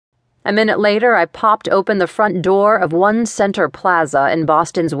A minute later, I popped open the front door of One Center Plaza in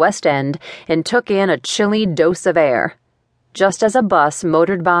Boston's West End and took in a chilly dose of air, just as a bus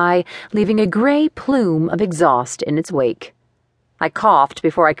motored by, leaving a gray plume of exhaust in its wake. I coughed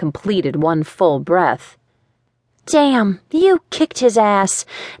before I completed one full breath. "Damn, you kicked his ass.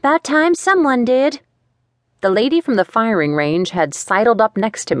 About time someone did." The lady from the firing range had sidled up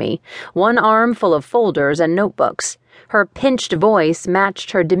next to me, one arm full of folders and notebooks. Her pinched voice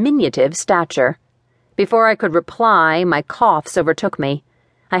matched her diminutive stature. Before I could reply, my coughs overtook me.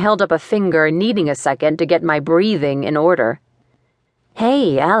 I held up a finger, needing a second to get my breathing in order.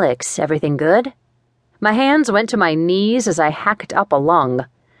 "Hey, Alex, everything good?" My hands went to my knees as I hacked up a lung.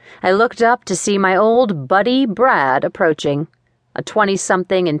 I looked up to see my old buddy Brad approaching, a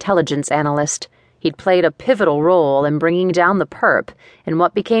 20-something intelligence analyst. He'd played a pivotal role in bringing down the perp in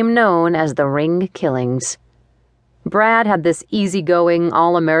what became known as the Ring Killings. Brad had this easygoing,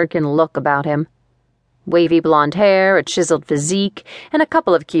 all-American look about him. Wavy blonde hair, a chiseled physique, and a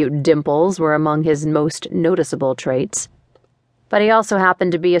couple of cute dimples were among his most noticeable traits. But he also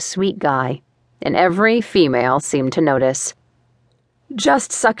happened to be a sweet guy, and every female seemed to notice.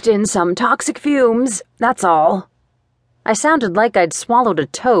 "Just sucked in some toxic fumes, that's all." I sounded like I'd swallowed a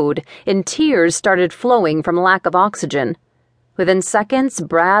toad, and tears started flowing from lack of oxygen. Within seconds,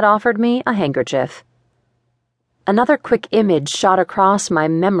 Brad offered me a handkerchief. Another quick image shot across my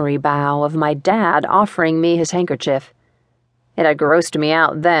memory bow of my dad offering me his handkerchief. It had grossed me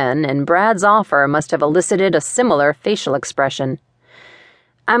out then, and Brad's offer must have elicited a similar facial expression.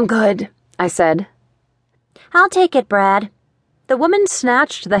 "I'm good," I said. "I'll take it, Brad." The woman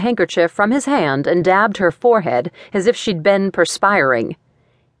snatched the handkerchief from his hand and dabbed her forehead as if she'd been perspiring.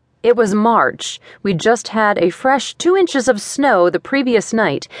 It was March. We'd just had a fresh 2 inches of snow the previous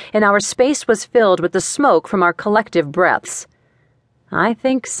night, and our space was filled with the smoke from our collective breaths. I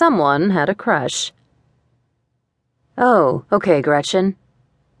think someone had a crush. "Oh, okay, Gretchen."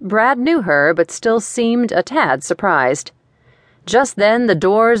 Brad knew her, but still seemed a tad surprised. Just then the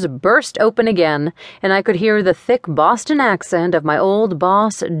doors burst open again, and I could hear the thick Boston accent of my old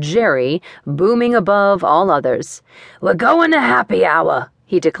boss, Jerry, booming above all others. "We're going to happy hour,"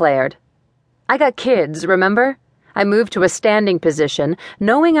 he declared. I got kids, remember? I moved to a standing position,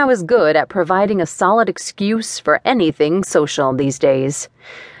 knowing I was good at providing a solid excuse for anything social these days.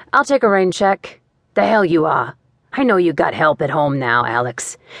 "I'll take a rain check." "The hell you are. I know you got help at home now,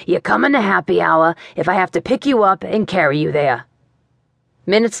 Alex. You're coming to happy hour if I have to pick you up and carry you there."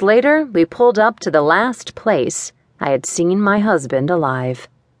 Minutes later, we pulled up to the last place I had seen my husband alive.